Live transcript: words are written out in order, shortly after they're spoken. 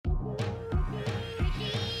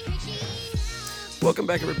Welcome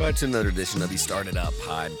back, everybody, to another edition of the Started Up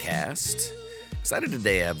podcast. Excited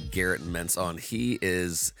today to have Garrett Mentz on. He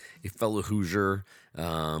is a fellow Hoosier,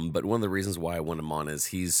 but one of the reasons why I want him on is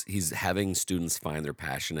he's having students find their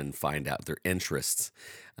passion and find out their interests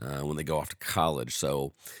when they go off to college.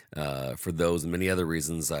 So for those and many other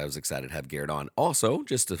reasons, I was excited to have Garrett on. Also,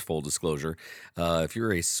 just a full disclosure, if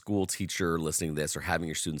you're a school teacher listening to this or having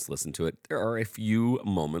your students listen to it, there are a few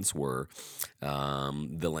moments where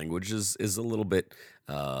the language is a little bit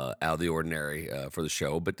out of the ordinary for the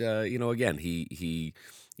show. But, again, he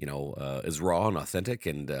is raw and authentic.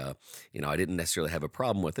 And, I didn't necessarily have a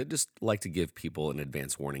problem with it. Just like to give people an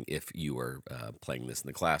advance warning if you are playing this in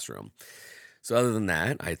the classroom. So other than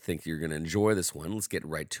that, I think you're going to enjoy this one. Let's get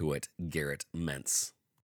right to it. Garrett Mentz.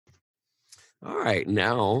 All right,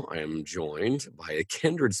 now I am joined by a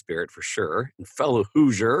kindred spirit for sure, and fellow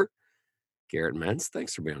Hoosier, Garrett Mentz.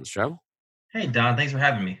 Thanks for being on the show. Hey, Don, thanks for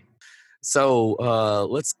having me. So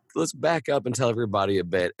let's back up and tell everybody a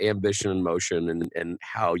bit Ambition in Motion and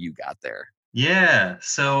how you got there. Yeah,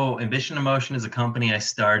 so Ambition in Motion is a company I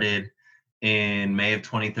started in May of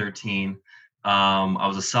 2013. I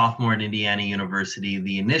was a sophomore at Indiana University.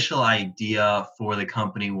 The initial idea for the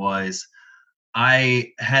company was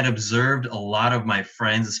I had observed a lot of my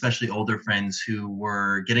friends, especially older friends, who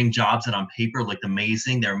were getting jobs that on paper looked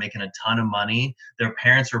amazing. They were making a ton of money. Their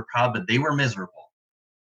parents were proud, but they were miserable.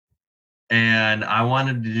 And I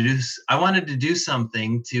wanted to do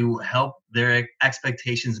something to help their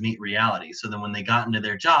expectations meet reality. So then when they got into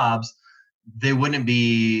their jobs, they wouldn't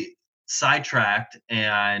be sidetracked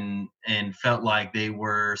and felt like they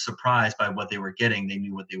were surprised by what they were getting. They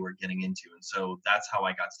knew what they were getting into. And so that's how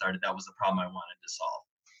I got started. That was the problem I wanted to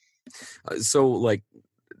solve. So,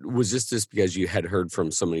 was this just because you had heard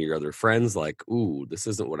from some of your other friends, like, ooh, this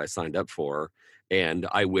isn't what I signed up for, and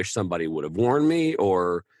I wish somebody would have warned me?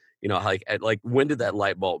 Or, when did that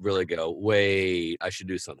light bulb really go, wait, I should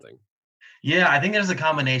do something? Yeah, I think there's a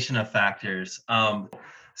combination of factors.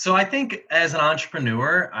 So I think as an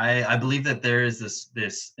entrepreneur, I believe that there is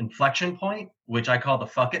this inflection point, which I call the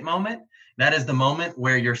fuck it moment. That is the moment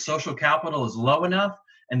where your social capital is low enough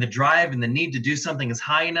and the drive and the need to do something is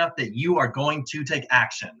high enough that you are going to take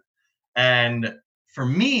action. And for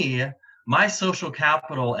me, my social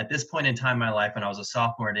capital at this point in time in my life, when I was a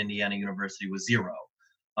sophomore at Indiana University, was zero.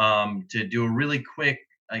 To do a really quick,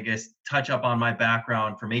 I guess, touch up on my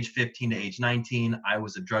background, from age 15 to age 19, I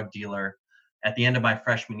was a drug dealer. At the end of my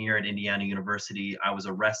freshman year at Indiana University, I was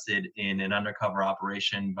arrested in an undercover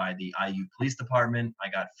operation by the IU Police Department. I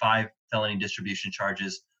got 5 felony distribution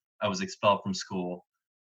charges. I was expelled from school.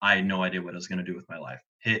 I had no idea what I was going to do with my life.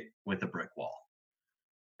 Hit with a brick wall.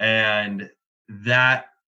 And that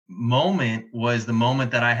moment was the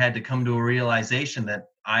moment that I had to come to a realization that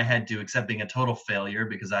I had to accept being a total failure,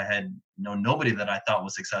 because I had known nobody that I thought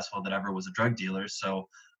was successful that ever was a drug dealer. So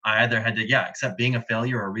I either had to, accept being a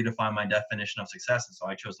failure or redefine my definition of success. And so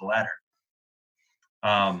I chose the latter.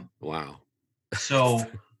 Wow. So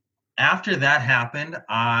after that happened,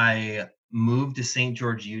 I moved to St.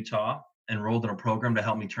 George, Utah, enrolled in a program to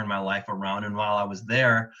help me turn my life around. And while I was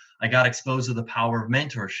there, I got exposed to the power of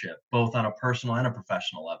mentorship, both on a personal and a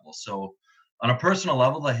professional level. So on a personal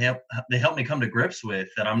level, they helped me come to grips with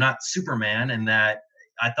that I'm not Superman, and that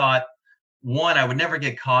I thought, one, I would never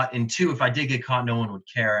get caught, and two, if I did get caught, no one would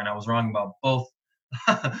care. And I was wrong about both.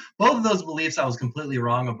 Both of those beliefs I was completely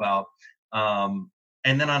wrong about. And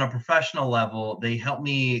then on a professional level, they helped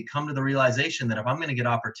me come to the realization that if I'm going to get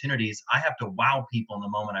opportunities, I have to wow people in the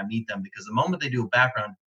moment I meet them, because the moment they do a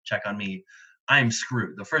background check on me, I'm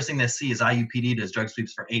screwed. The first thing they see is IUPD does drug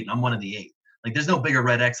sweeps for 8, and I'm one of the 8. Like, there's no bigger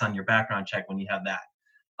red X on your background check when you have that.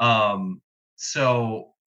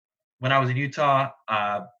 So when I was in Utah,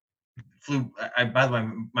 by the way,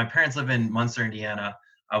 my parents live in Munster, Indiana.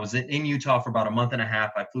 I was in Utah for about a month and a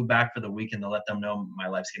half. I flew back for the weekend to let them know my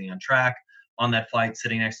life's getting on track. On that flight,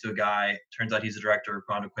 sitting next to a guy, turns out he's a director of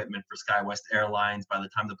ground equipment for SkyWest Airlines. By the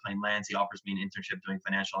time the plane lands, he offers me an internship doing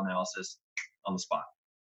financial analysis on the spot.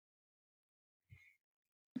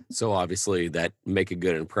 So obviously that make a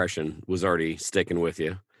good impression was already sticking with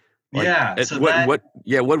you. What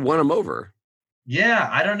won him over? Yeah,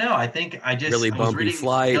 I don't know. I think I really bumpy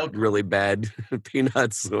flight, really bad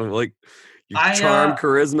peanuts, so charm,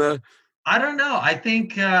 charisma. I don't know. I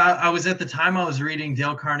think I was reading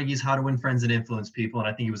Dale Carnegie's How to Win Friends and Influence People, and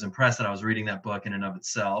I think he was impressed that I was reading that book in and of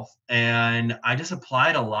itself. And I just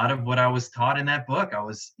applied a lot of what I was taught in that book. I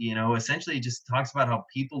was, essentially just talks about how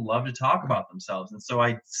people love to talk about themselves. And so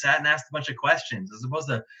I sat and asked a bunch of questions. As opposed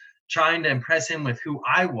to trying to impress him with who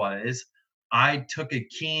I was, I took a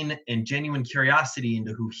keen and genuine curiosity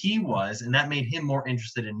into who he was, and that made him more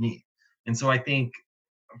interested in me. And so I think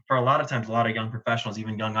for a lot of times, a lot of young professionals,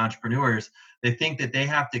 even young entrepreneurs, they think that they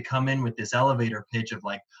have to come in with this elevator pitch of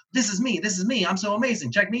like, this is me, I'm so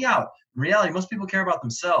amazing, check me out. In reality, most people care about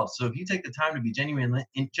themselves. So if you take the time to be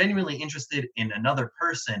genuinely interested in another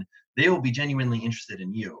person, they will be genuinely interested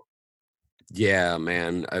in you. Yeah,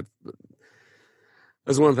 man.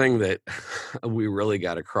 That's one thing that we really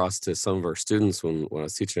got across to some of our students when I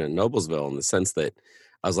was teaching at Noblesville, in the sense that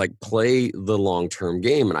I was like, play the long term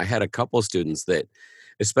game. And I had a couple of students that,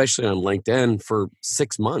 especially on LinkedIn, for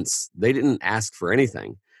 6 months, they didn't ask for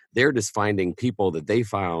anything. They're just finding people that they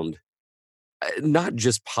found not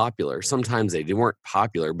just popular. Sometimes they weren't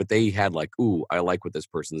popular, but they had like, ooh, I like what this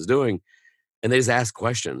person's doing. And they just ask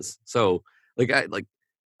questions. So, like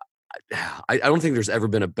I don't think there's ever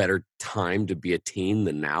been a better time to be a teen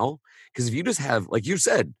than now. Because if you just have, like you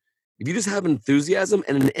said, if you just have enthusiasm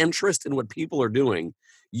and an interest in what people are doing,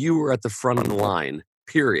 you are at the front of the line,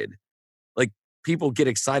 period. Like, people get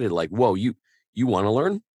excited, like, whoa, you want to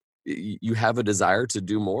learn? You have a desire to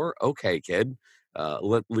do more? Okay, kid.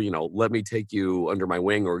 Let me take you under my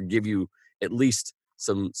wing, or give you at least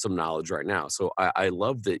some knowledge right now. So I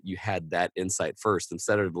love that you had that insight first,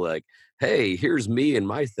 instead of like, hey, here's me and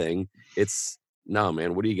my thing. It's, no,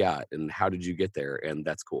 man, what do you got? And how did you get there? And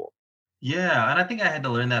that's cool. Yeah, and I think I had to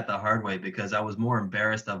learn that the hard way because I was more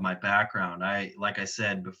embarrassed of my background. Like I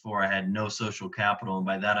said before, I had no social capital, and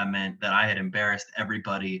by that I meant that I had embarrassed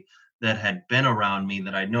everybody that had been around me,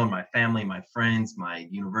 that I'd known, my family, my friends, my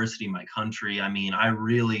university, my country. I mean, I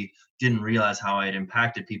really didn't realize how I had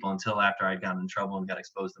impacted people until after I'd gotten in trouble and got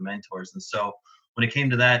exposed to mentors. And so when it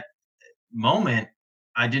came to that moment,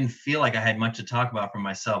 I didn't feel like I had much to talk about for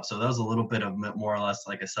myself. So that was a little bit of more or less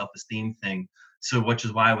like a self-esteem thing. So, which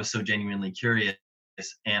is why I was so genuinely curious.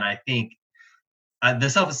 And I think the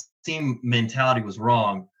self-esteem mentality was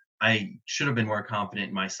wrong. I should have been more confident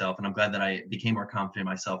in myself, and I'm glad that I became more confident in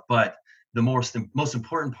myself. But the most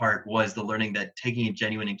important part was the learning that taking a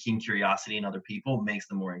genuine and keen curiosity in other people makes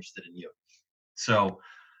them more interested in you. So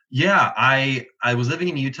yeah, I was living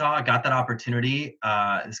in Utah. I got that opportunity.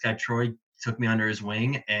 This guy Troy took me under his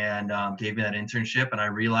wing and gave me that internship. And I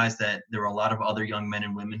realized that there were a lot of other young men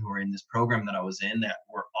and women who were in this program that I was in that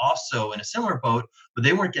were also in a similar boat, but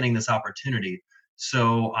they weren't getting this opportunity.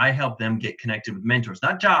 So I helped them get connected with mentors,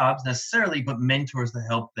 not jobs necessarily, but mentors that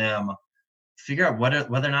help them figure out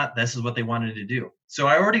whether or not this is what they wanted to do. So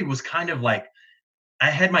I already was kind of like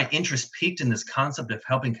I had my interest peaked in this concept of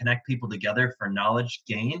helping connect people together for knowledge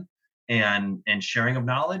gain and sharing of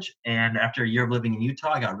knowledge. And after a year of living in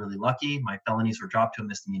Utah, I got really lucky. My felonies were dropped to a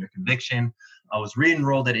misdemeanor conviction. I was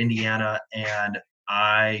re-enrolled at Indiana, and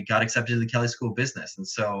I got accepted to the Kelley School of Business. And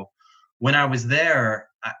so when I was there,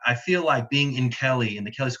 I feel like being in Kelley, in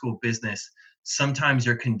the Kelley School of Business, sometimes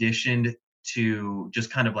you're conditioned to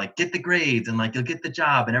just kind of like get the grades and like you'll get the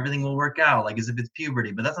job and everything will work out, like as if it's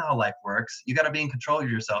puberty. But that's not how life works. You got to be in control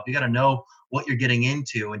of yourself. You got to know what you're getting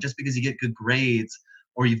into. And just because you get good grades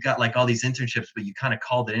or you've got like all these internships, but you kind of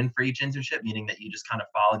called it in for each internship, meaning that you just kind of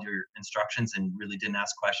followed your instructions and really didn't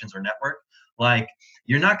ask questions or network, like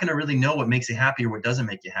you're not going to really know what makes you happy or what doesn't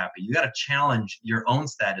make you happy. You got to challenge your own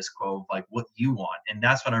status quo of like what you want. And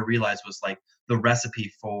that's what I realized was like the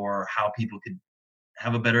recipe for how people could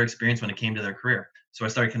have a better experience when it came to their career. So I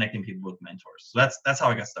started connecting people with mentors. So that's how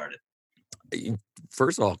I got started.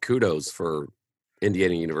 First of all, kudos for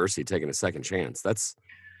Indiana University taking a second chance. That's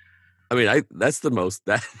the most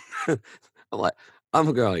that I'm like,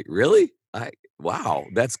 I'm going like, really? Wow,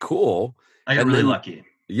 that's cool. I got And really then, lucky.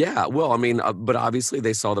 yeah, well, but obviously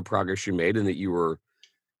they saw the progress you made, and that you were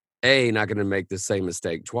A, not going to make the same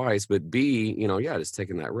mistake twice, but B, yeah, just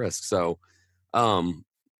taking that risk. So, um,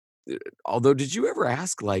 although, did you ever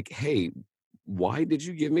ask like, hey, why did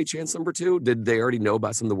you give me chance number two? Did they already know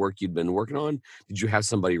about some of the work you'd been working on? Did you have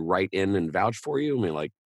somebody write in and vouch for you?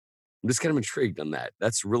 Like, I'm just kind of intrigued on that.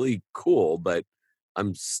 That's really cool, but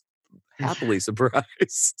I'm happily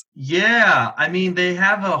surprised. Yeah, I mean, they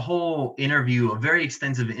have a whole interview, a very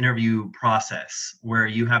extensive interview process where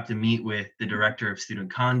you have to meet with the director of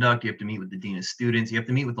student conduct, you have to meet with the dean of students, you have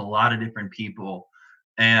to meet with a lot of different people.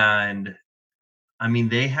 And I mean,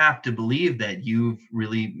 they have to believe that you've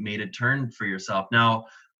really made a turn for yourself. Now,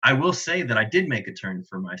 I will say that I did make a turn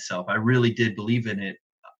for myself. I really did believe in it.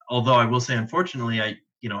 Although I will say, unfortunately, I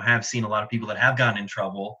have seen a lot of people that have gotten in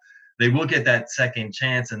trouble. They will get that second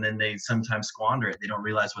chance, and then they sometimes squander it. They don't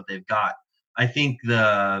realize what they've got. I think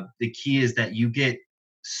the key is that you get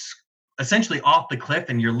essentially off the cliff,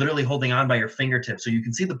 and you're literally holding on by your fingertips, so you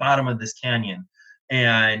can see the bottom of this canyon,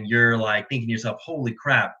 and you're like thinking to yourself, "Holy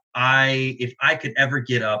crap! If I could ever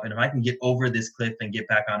get up, and if I can get over this cliff and get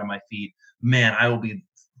back onto my feet, man, I will be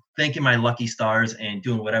thanking my lucky stars and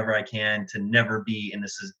doing whatever I can to never be in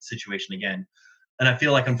this situation again. And I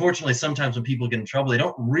feel like, unfortunately, sometimes when people get in trouble, they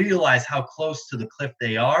don't realize how close to the cliff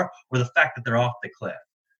they are, or the fact that they're off the cliff,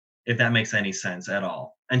 if that makes any sense at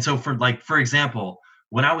all. And so, for example,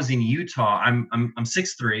 when I was in Utah, I'm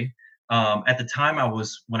 6'3". At the time,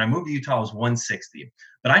 when I moved to Utah, I was 160.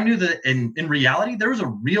 But I knew that in reality, there was a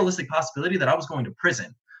realistic possibility that I was going to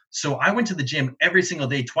prison. So I went to the gym every single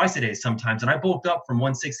day, twice a day sometimes, and I bulked up from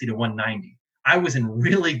 160 to 190. I was in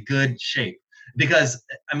really good shape because,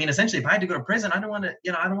 I mean, essentially, if I had to go to prison, I don't want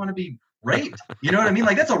to be raped. You know what I mean?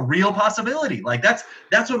 Like, that's a real possibility. Like, that's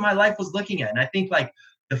what my life was looking at. And I think, like,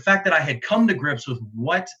 the fact that I had come to grips with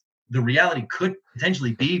what the reality could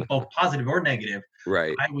potentially be, both positive or negative,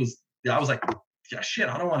 Right. I was like, yeah, shit,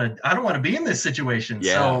 I don't want to be in this situation.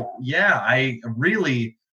 Yeah. So yeah, I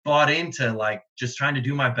really bought into like just trying to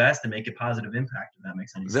do my best and make a positive impact, if that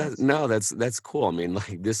makes any sense. No, that's cool. I mean,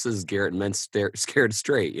 like, this is Garrett Mintz scared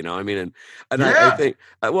straight, you know. I mean, and I Yeah. think,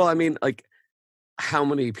 well, I mean, like, how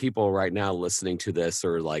many people right now listening to this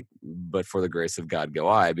are like, but for the grace of God go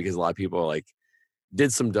I, because a lot of people like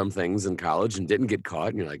did some dumb things in college and didn't get caught,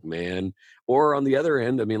 and you're like, man. Or on the other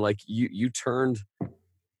end, I mean, like, you turned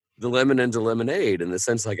the lemon into lemonade in the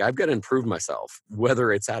sense, like, I've got to improve myself,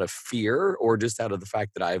 whether it's out of fear or just out of the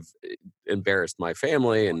fact that I've embarrassed my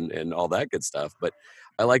family and all that good stuff. But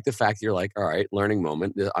I like the fact that you're like, all right, learning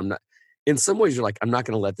moment. I'm not, in some ways you're like, I'm not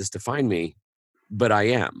going to let this define me, but I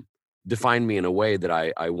am. Define me in a way that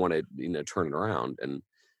I want to, you know, turn it around. And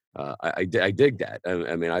I dig that.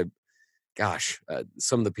 I mean,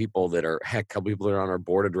 some of the people that are, heck, a couple people that are on our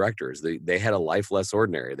board of directors, they had a life less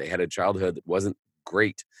ordinary. They had a childhood that wasn't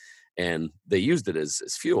great, and they used it as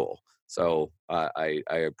fuel. So I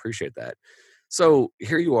appreciate that. So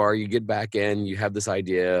here you are, you get back in, you have this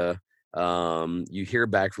idea, you hear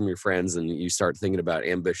back from your friends, and you start thinking about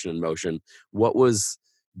Ambition in Motion. What was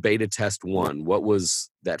beta test 1? What was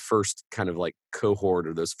that first kind of like cohort,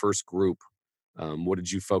 or those first group? What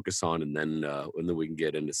did you focus on? And then we can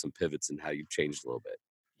get into some pivots and how you've changed a little bit.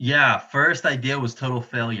 Yeah, first idea was total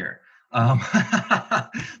failure.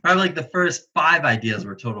 Probably like the first 5 ideas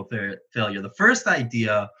were total failure. The first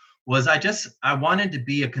idea was I wanted to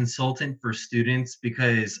be a consultant for students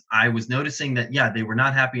because I was noticing that, yeah, they were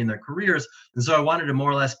not happy in their careers. And so I wanted to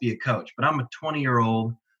more or less be a coach. But I'm a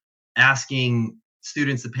 20-year-old asking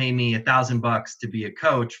students to pay me $1,000 to be a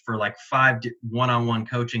coach for like 5 one-on-one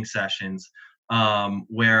coaching sessions,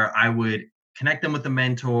 where I would connect them with a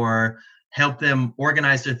mentor, help them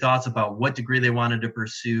organize their thoughts about what degree they wanted to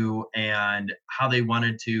pursue and how they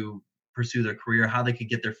wanted to pursue their career, how they could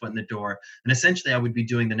get their foot in the door. And essentially I would be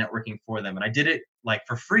doing the networking for them. And I did it like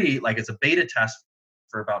for free, like as a beta test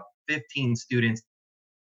for about 15 students.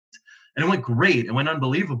 And it went great. It went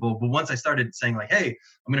unbelievable. But once I started saying like, hey,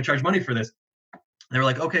 I'm going to charge money for this, they were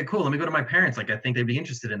like, okay, cool. Let me go to my parents. Like, I think they'd be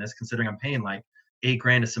interested in this, considering I'm paying like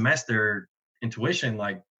 $8,000 a semester in tuition.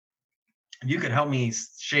 Like, if you could help me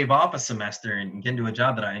shave off a semester and get into a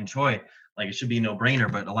job that I enjoy, like it should be a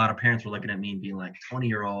no-brainer. But a lot of parents were looking at me and being like,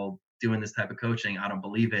 20-year-old doing this type of coaching, I don't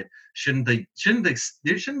believe it. Shouldn't the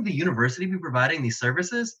university be providing these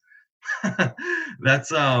services?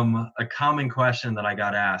 That's a common question that I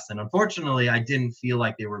got asked, and unfortunately, I didn't feel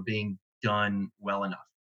like they were being done well enough.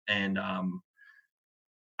 And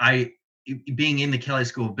being in the Kelley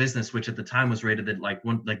School of Business, which at the time was rated like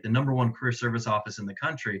the number 1 career service office in the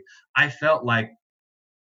country, I felt like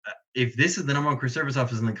if this is the number 1 career service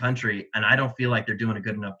office in the country and I don't feel like they're doing a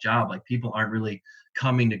good enough job, like people aren't really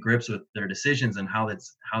coming to grips with their decisions and how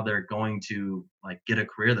they're going to like get a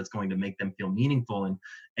career that's going to make them feel meaningful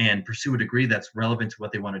and pursue a degree that's relevant to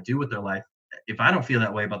what they want to do with their life. If I don't feel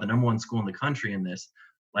that way about the number 1 school in the country in this,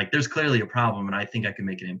 like there's clearly a problem, and I think I can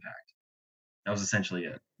make an impact. That was essentially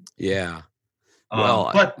it. Yeah.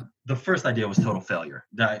 Well, but the first idea was total failure.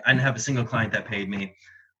 I didn't have a single client that paid me.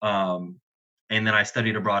 And then I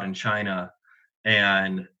studied abroad in China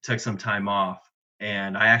and took some time off.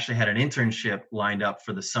 And I actually had an internship lined up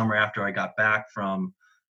for the summer after I got back from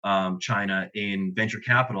China in venture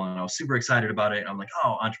capital. And I was super excited about it. I'm like,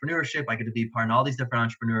 oh, entrepreneurship. I get to be part in all these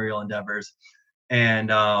different entrepreneurial endeavors.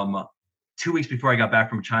 And 2 weeks before I got back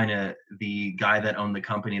from China, the guy that owned the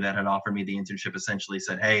company that had offered me the internship essentially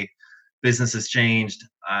said, hey, business has changed.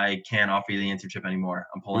 I can't offer you the internship anymore.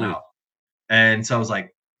 I'm pulling out. And so I was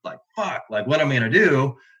like, fuck, like what am I going to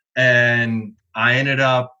do? And I ended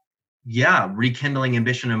up, rekindling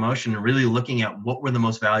Ambition in Motion and really looking at what were the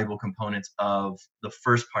most valuable components of the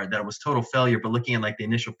first part that was total failure, but looking at like the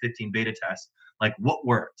initial 15 beta tests, like what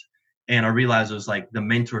worked. And I realized it was like the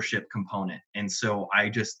mentorship component. And so I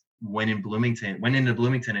just went into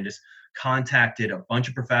Bloomington and just contacted a bunch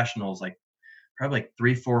of professionals, like probably like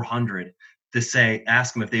 300-400, to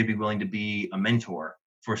ask them if they'd be willing to be a mentor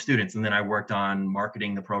for students. And then I worked on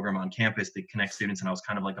marketing the program on campus to connect students. And I was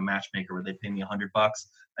kind of like a matchmaker where they'd pay me $100.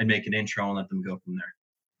 I'd make an intro and let them go from there.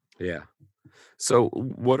 Yeah. So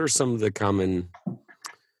what are some of the common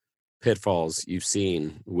pitfalls you've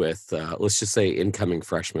seen with, let's just say, incoming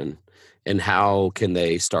freshmen, and how can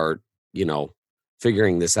they start,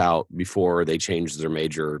 figuring this out before they change their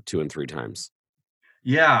major 2 and 3 times?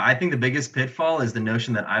 Yeah, I think the biggest pitfall is the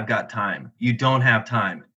notion that I've got time. You don't have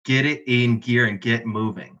time. Get it in gear and get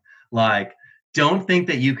moving. Like, don't think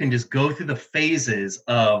that you can just go through the phases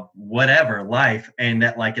of whatever life and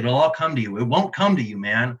that like it'll all come to you. It won't come to you,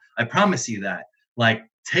 man. I promise you that. Like,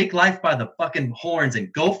 take life by the fucking horns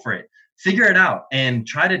and go for it. Figure it out and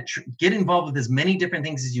try to get involved with as many different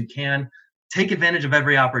things as you can. Take advantage of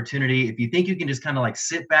every opportunity. If you think you can just kind of like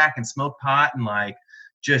sit back and smoke pot and like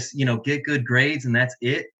just get good grades and that's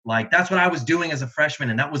it, like that's what I was doing as a freshman,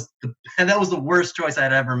 and that was the worst choice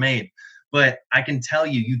I'd ever made. But I can tell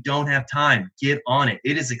you, you don't have time. Get on it.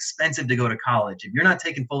 It is expensive to go to college. If you're not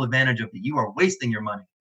taking full advantage of it, you are wasting your money.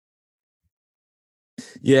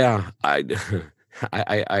 Yeah, I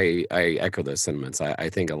echo those sentiments. I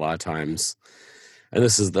think a lot of times, and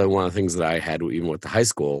this is one of the things that I had even with the high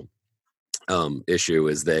school issue,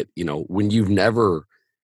 is that when you've never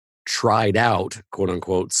tried out, quote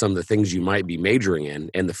unquote, some of the things you might be majoring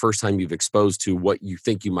in, and the first time you've exposed to what you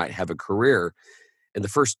think you might have a career, and the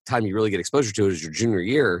first time you really get exposure to it is your junior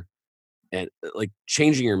year, and like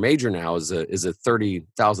changing your major now is a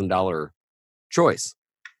 $30,000 choice.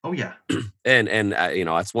 Oh yeah. And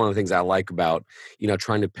that's one of the things I like about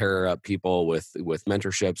trying to pair up people with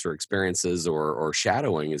mentorships or experiences or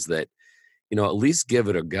shadowing, is that at least give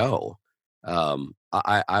it a go.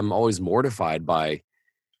 I'm always mortified by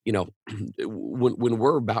when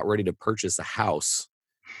we're about ready to purchase a house,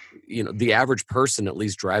 the average person at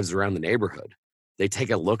least drives around the neighborhood. They take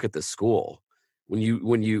a look at the school. When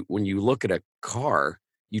you look at a car,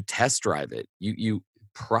 you test drive it. You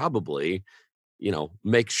probably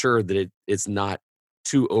make sure that it's not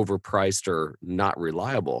too overpriced or not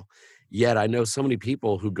reliable. Yet I know so many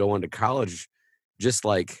people who go into college just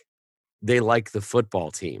like they like the football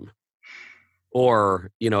team, or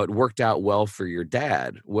it worked out well for your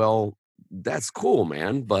dad. Well, that's cool,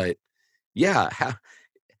 man. But yeah,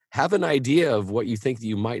 have an idea of what you think that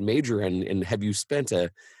you might major in, and have you spent an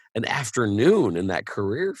afternoon in that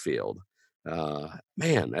career field?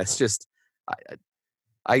 Man, that's just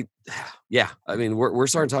yeah. I mean, we're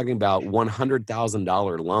starting talking about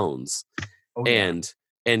 $100,000 loans, Oh, yeah.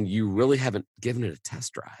 and you really haven't given it a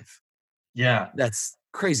test drive. Yeah. That's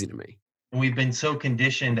crazy to me. We've been so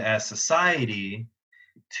conditioned as society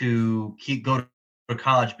to go to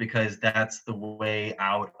college because that's the way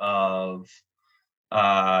out of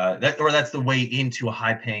that's the way into a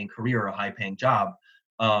high-paying career or a high-paying job,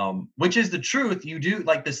 which is the truth. You do,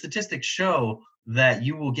 like, the statistics show that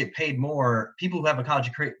you will get paid more. People who have a college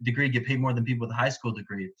degree get paid more than people with a high school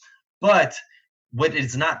degree. But what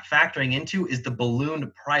it's not factoring into is the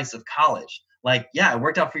ballooned price of college. Like, yeah, it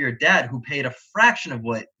worked out for your dad, who paid a fraction of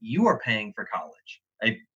what you are paying for college.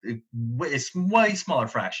 It's way smaller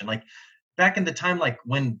fraction. Like, back in the time, like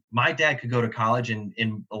when my dad could go to college, and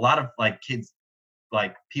a lot of like kids,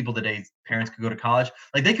 like people today's parents could go to college,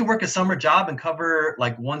 like they could work a summer job and cover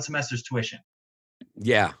like one semester's tuition.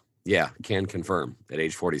 Yeah, can confirm at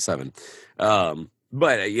age 47.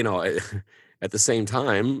 But at the same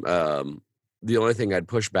time, the only thing I'd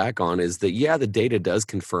push back on is that, yeah, the data does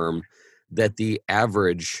confirm that the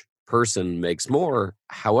average person makes more.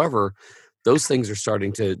 However, those things are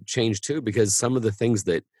starting to change too, because some of the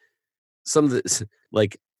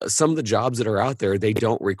jobs that are out there, they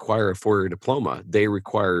don't require a 4-year diploma. They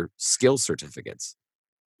require skill certificates.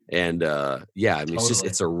 And yeah, I mean, Totally.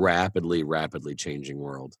 it's a rapidly changing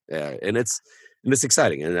world, and it's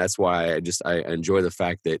exciting, and that's why I enjoy the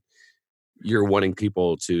fact that you're wanting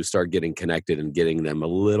people to start getting connected and getting them a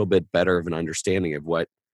little bit better of an understanding of what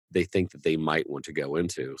they think that they might want to go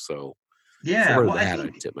into. So Yeah, for well, I that, I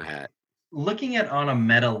think tip my hat. looking at on a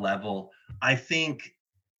meta level, I think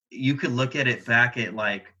you could look at it back at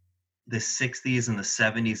like the 60s and the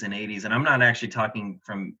 70s and 80s. And I'm not actually talking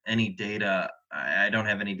from any data. I don't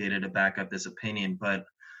have any data to back up this opinion, but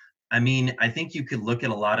I mean, I think you could look at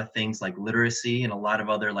a lot of things like literacy and a lot of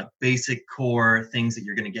other like basic core things that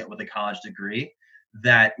you're going to get with a college degree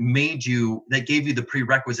that gave you the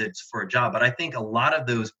prerequisites for a job. But I think a lot of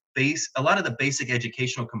the basic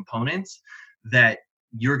educational components that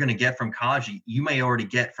you're going to get from college, you may already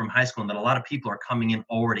get from high school, and that a lot of people are coming in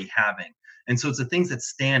already having. And so it's the things that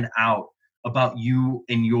stand out about you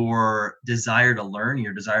and your desire to learn,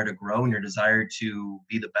 your desire to grow, and your desire to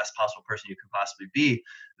be the best possible person you can possibly be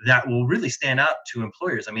that will really stand out to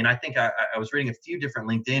employers. I mean, I think I was reading a few different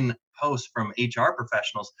LinkedIn posts from HR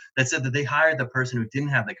professionals that said that they hired the person who didn't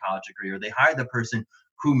have the college degree, or they hired the person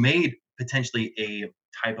who made potentially a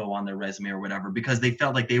typo on their resume or whatever, because they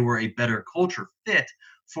felt like they were a better culture fit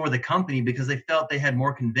for the company, because they felt they had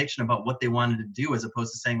more conviction about what they wanted to do, as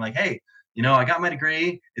opposed to saying like, hey, I got my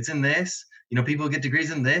degree, it's in this, people who get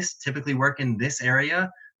degrees in this typically work in this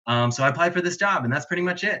area. So I applied for this job, and that's pretty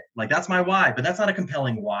much it. Like, that's my why, but that's not a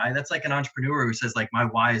compelling why. That's like an entrepreneur who says like, my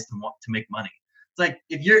why is to make money. It's like,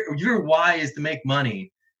 if your why is to make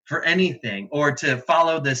money for anything, or to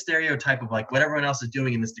follow the stereotype of like what everyone else is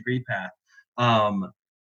doing in this degree path,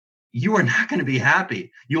 you are not going to be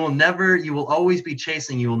happy. You will always be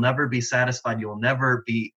chasing. You will never be satisfied. You will never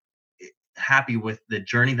be happy with the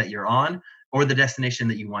journey that you're on or the destination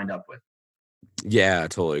that you wind up with. Yeah, I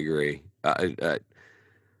totally agree.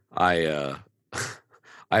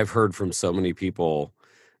 I've heard from so many people,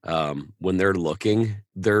 when they're looking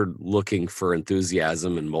for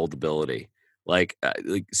enthusiasm and moldability.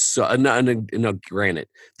 Granted,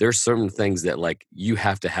 there's certain things that like you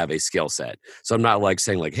have to have a skill set. So I'm not like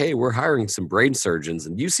saying like, hey, we're hiring some brain surgeons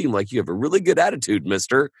and you seem like you have a really good attitude,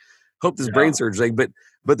 mister. Hope this brain surgeon thing.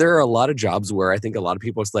 But there are a lot of jobs where I think a lot of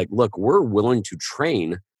people, it's like, look, we're willing to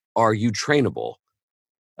train. Are you trainable?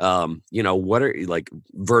 What are like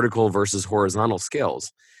vertical versus horizontal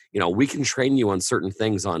skills? We can train you on certain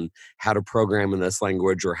things, on how to program in this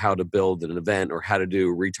language, or how to build an event, or how to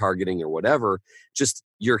do retargeting or whatever. Just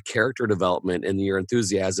your character development and your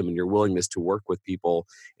enthusiasm and your willingness to work with people,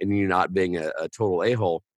 and you not being a total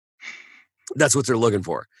a-hole. That's what they're looking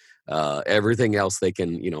for. Everything else they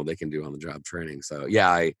can do on the job training. So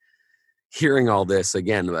yeah, hearing all this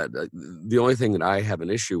again, the only thing that I have an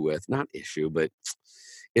issue with, but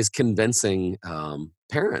is convincing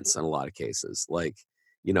parents in a lot of cases. Like,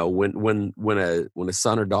 when a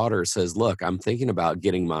son or daughter says, look, I'm thinking about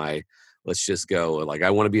getting let's just go, like,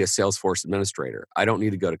 I want to be a Salesforce administrator. I don't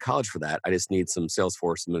need to go to college for that. I just need some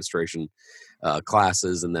Salesforce administration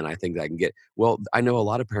classes, and then I think I can get. Well, I know a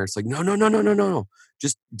lot of parents like, no.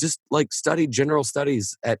 Just like study general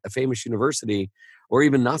studies at a famous university, or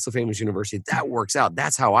even not so famous university. That works out.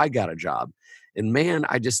 That's how I got a job. And man,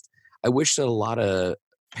 I wish that a lot of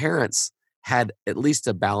parents had at least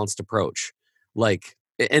a balanced approach. Like,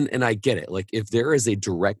 and I get it. Like, if there is a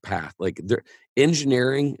direct path, like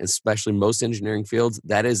engineering, especially most engineering fields,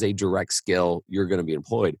 that is a direct skill. You're going to be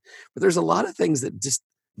employed. But there's a lot of things that just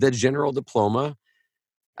the general diploma.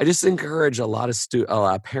 I just encourage a lot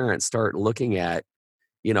of parents start looking at,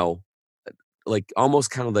 like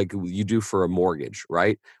almost kind of like you do for a mortgage,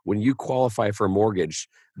 right? When you qualify for a mortgage,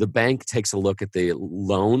 the bank takes a look at the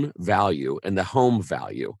loan value and the home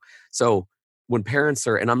value. So when parents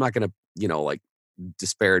are, and I'm not going to, like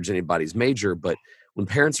disparage anybody's major, but when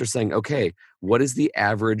parents are saying, okay, what is the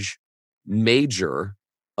average major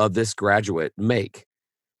of this graduate make?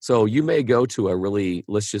 So you may go to a really,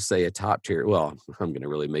 let's just say a top tier, well, I'm going to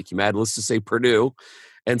really make you mad. Let's just say Purdue,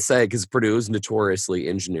 and say, because Purdue is notoriously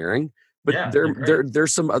engineering. But Yeah,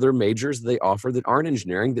 there's some other majors they offer that aren't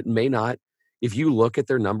engineering that may not, if you look at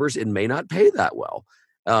their numbers, it may not pay that well.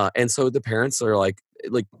 And so the parents are like,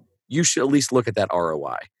 you should at least look at that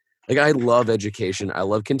ROI. Like, I love education. I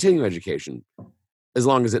love continuing education, as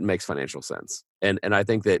long as it makes financial sense. And I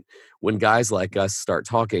think that when guys like us start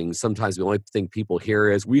talking, sometimes the only thing people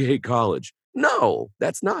hear is, we hate college. No,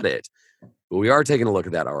 that's not it. But we are taking a look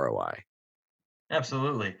at that ROI.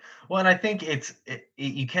 Absolutely. Well, and I think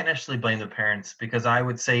you can't necessarily blame the parents, because I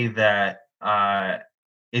would say that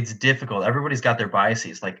it's difficult. Everybody's got their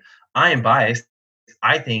biases. Like, I am biased.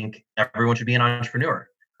 I think everyone should be an entrepreneur.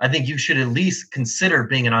 I think you should at least consider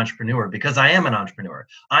being an entrepreneur, because I am an entrepreneur.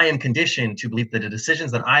 I am conditioned to believe that the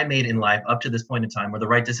decisions that I made in life up to this point in time were the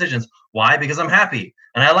right decisions. Why? Because I'm happy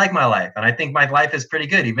and I like my life, and I think my life is pretty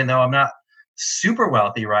good, even though I'm not super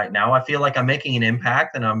wealthy right now. I feel like I'm making an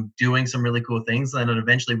impact and I'm doing some really cool things, and then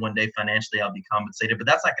eventually one day financially I'll be compensated, but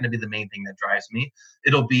that's not going to be the main thing that drives me.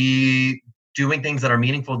 It'll be doing things that are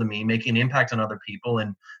meaningful to me, making an impact on other people,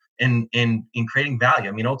 and in creating value.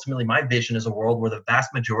 I mean, ultimately my vision is a world where the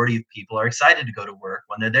vast majority of people are excited to go to work.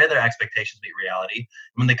 When they're there, their expectations meet reality.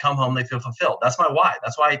 When they come home, they feel fulfilled. That's my why.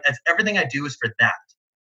 That's why everything I do is for that.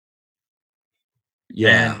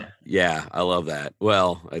 Yeah, I love that.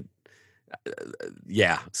 Well,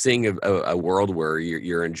 seeing a world where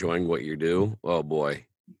you're enjoying what you do, oh boy,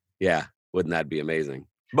 yeah, wouldn't that be amazing?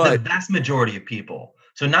 But the vast majority of people,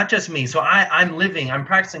 so not just me. So I'm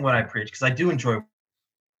practicing what I preach, because I do enjoy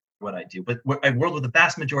what I do, but a world where the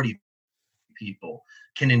vast majority of people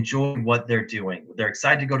can enjoy what they're doing. They're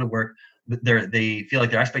excited to go to work. They feel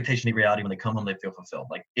like their expectation of reality when they come home, they feel fulfilled.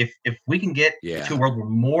 Like if we can get to a world where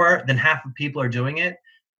more than half of people are doing it,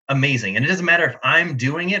 amazing. And it doesn't matter if I'm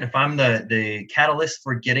doing it, if I'm the catalyst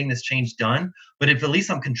for getting this change done, but if at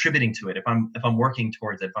least I'm contributing to it, if I'm working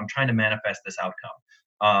towards it, if I'm trying to manifest this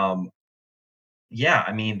outcome. Yeah,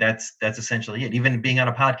 I mean, that's essentially it. Even being on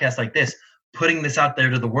a podcast like this, putting this out there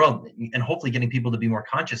to the world and hopefully getting people to be more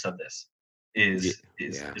conscious of this is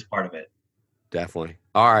part of it. Definitely.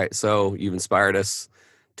 All right. So you've inspired us.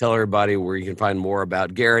 Tell everybody where you can find more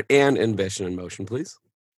about Garrett and Ambition in Motion, please.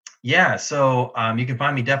 Yeah. So you can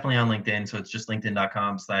find me definitely on LinkedIn. So it's just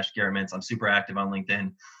linkedin.com/Garrett Mintz. I'm super active on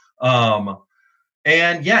LinkedIn.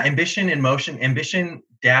 And yeah, Ambition in Motion,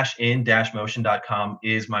 ambition-in-motion.com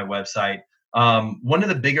is my website. One of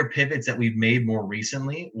the bigger pivots that we've made more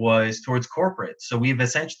recently was towards corporate. So we've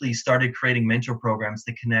essentially started creating mentor programs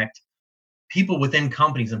to connect people within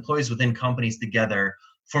companies, employees within companies together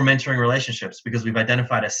for mentoring relationships, because we've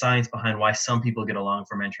identified a science behind why some people get along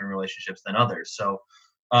for mentoring relationships than others. So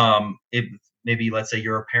if maybe, let's say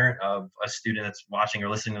you're a parent of a student that's watching or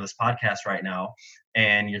listening to this podcast right now,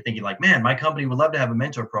 and you're thinking like, man, my company would love to have a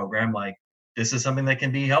mentor program. Like, this is something that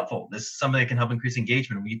can be helpful. This is something that can help increase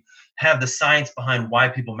engagement. We have the science behind why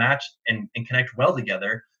people match and connect well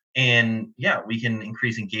together. And yeah, we can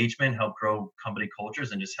increase engagement, help grow company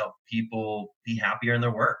cultures, and just help people be happier in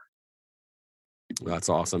their work. That's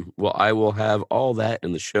awesome. Well, I will have all that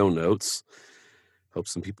in the show notes. Hope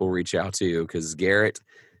some people reach out to you, because Garrett,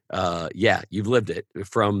 you've lived it,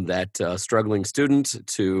 from that struggling student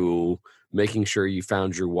to making sure you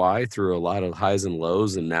found your why through a lot of highs and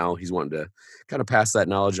lows. And now he's wanting to kind of pass that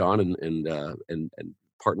knowledge on and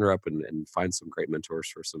partner up and find some great mentors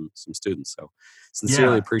for some students. So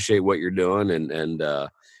sincerely appreciate what you're doing.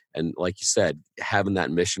 And like you said, having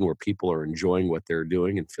that mission where people are enjoying what they're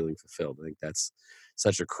doing and feeling fulfilled. I think that's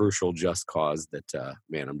such a crucial just cause that,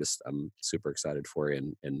 man, I'm super excited for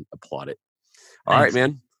you and applaud it. All right,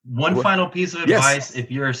 man. One final piece of advice. If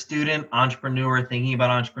you're a student, entrepreneur, thinking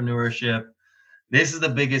about entrepreneurship, this is the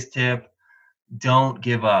biggest tip. Don't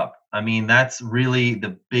give up. I mean, that's really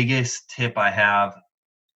the biggest tip I have.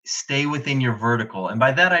 Stay within your vertical. And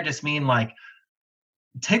by that, I just mean like,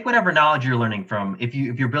 take whatever knowledge you're learning from. If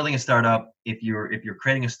you're building a startup, if you're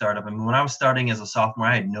creating a startup. I mean, when I was starting as a sophomore,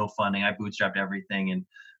 I had no funding. I bootstrapped everything. And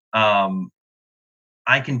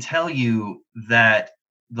I can tell you that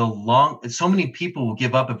so many people will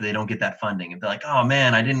give up if they don't get that funding. If they're like, oh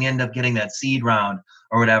man, I didn't end up getting that seed round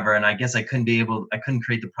or whatever, and I guess I couldn't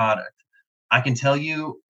create the product. I can tell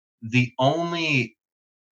you the only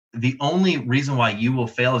reason why you will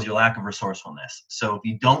fail is your lack of resourcefulness. So if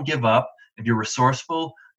you don't give up, if you're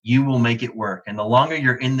resourceful, you will make it work. And the longer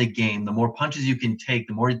you're in the game, the more punches you can take,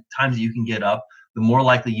 the more times you can get up, the more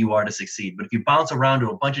likely you are to succeed. But if you bounce around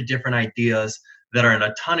to a bunch of different ideas that are in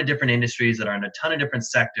a ton of different industries, that are in a ton of different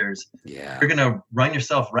sectors, you're going to run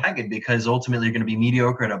yourself ragged, because ultimately you're going to be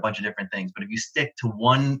mediocre at a bunch of different things. But if you stick to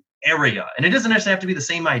one area, and it doesn't necessarily have to be the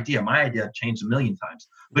same idea. My idea changed a million times,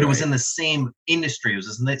 but it was in the same industry. It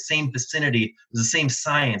was in the same vicinity. It was the same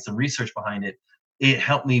science and research behind it. It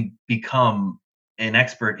helped me become an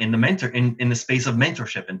expert in the space of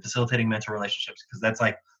mentorship and facilitating mentor relationships, because that's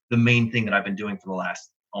like the main thing that I've been doing for the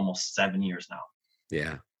last almost 7 years now.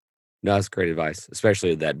 Yeah. No, that's great advice,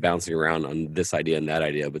 especially that bouncing around on this idea and that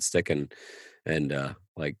idea, but sticking and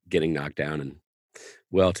like getting knocked down. And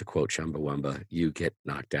well, to quote Chumbawamba, you get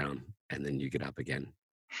knocked down and then you get up again.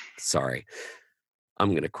 Sorry. I'm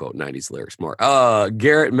going to quote 90s lyrics more.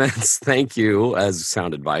 Garrett Mintz, thank you as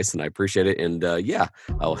sound advice, and I appreciate it. And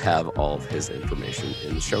I'll have all of his information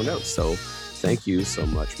in the show notes. So thank you so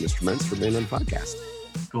much, Mr. Mintz, for being on the podcast.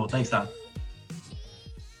 Cool. Thanks, Tom.